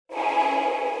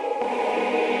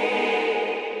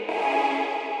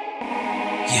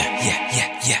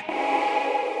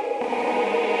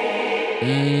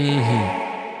It's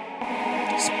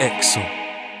EXO.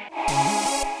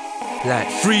 Like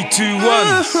 3, 2,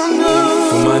 1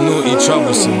 for my naughty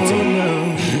troublesome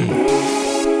team.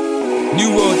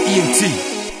 New World ENT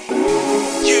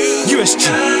USG.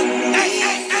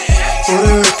 For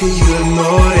the record, you look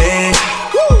naughty.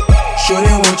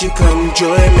 Shorty, won't you come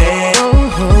join me?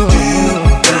 Do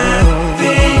that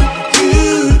thing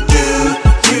you do.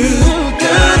 You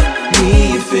got me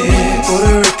fixed. For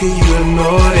the record, you look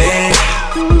naughty.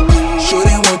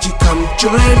 Shorty, won't you come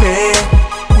join me?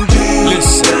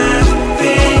 Listen, That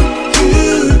thing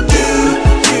you do.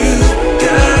 You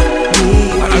got me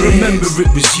I remember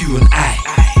it was you and I,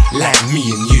 like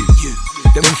me and you.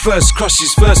 Them first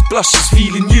crushes, first blushes,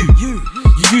 feeling you. You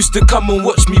used to come and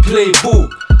watch me play ball.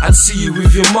 I'd see you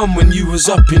with your mum when you was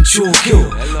up in Chalk Hill.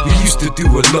 We used to do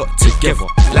a lot together,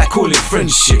 like call it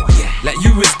friendship. Like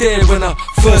you was there when I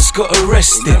first got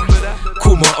arrested.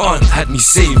 Call my aunt, had me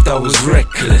saved, I was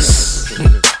reckless.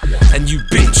 And you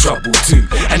been trouble too.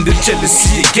 And the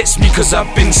jealousy, it gets me cause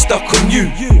I've been stuck on you.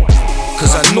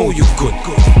 Cause I know you're good,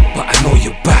 but I know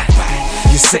you're bad.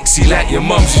 You're sexy like your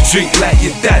mums, you drink like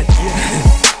your dad.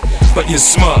 But you're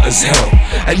smart as hell,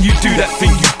 and you do that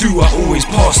thing you do, I always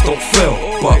pass, don't fail.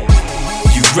 But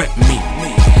you rep me,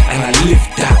 and I live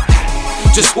that.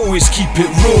 Just always keep it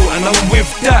real, and I'm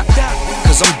with that.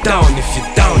 Cause I'm down if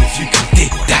you're down, if you can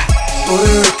dig that. For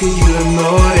the record, you look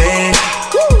naughty.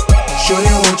 Shorty,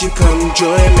 won't you come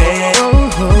join me?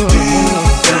 Do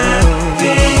that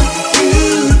thing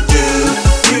you do.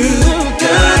 You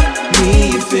got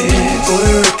me fixed. For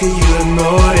the record, you look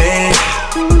naughty.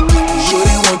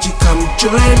 Shorty, won't you come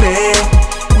join me?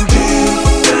 Do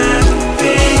that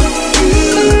thing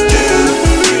you do.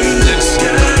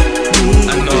 You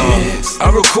got me fixed. I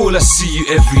recall I see you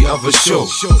every other show,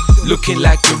 looking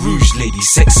like a Rouge lady,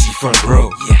 sexy front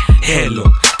row. Hair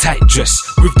long, tight dress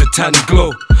with the tan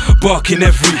glow, barking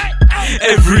every.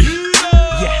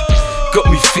 Got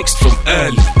me fixed from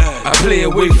early. I play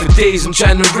away for days, I'm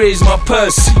trying to raise my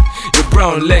Percy. Your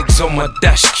brown legs on my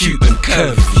dash, cute and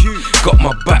curvy. Got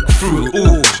my back through it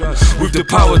all, with the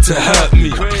power to hurt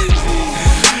me.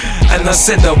 And I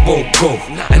said I won't go,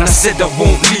 and I said I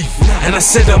won't leave, and I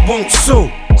said I won't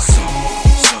sow.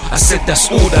 I said that's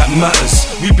all that matters.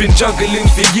 We've been juggling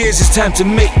for years, it's time to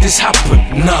make this happen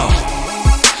now.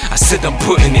 I said I'm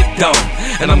putting it down,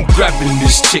 and I'm grabbing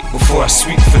this chick before I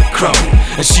sweep the crown.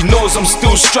 And she knows I'm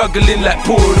still struggling like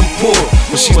poorer than poor,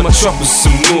 but she's my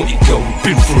troublesome naughty girl, we've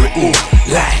been through it all.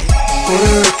 Like For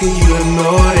the record, you look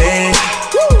naughty.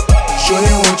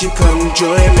 Shorty, won't you come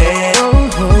join me?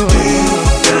 Do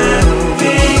that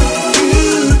thing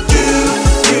you do.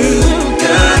 You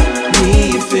got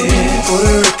me fixed. For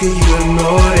the record, you look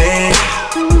naughty.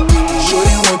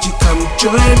 Shorty, won't you come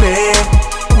join me?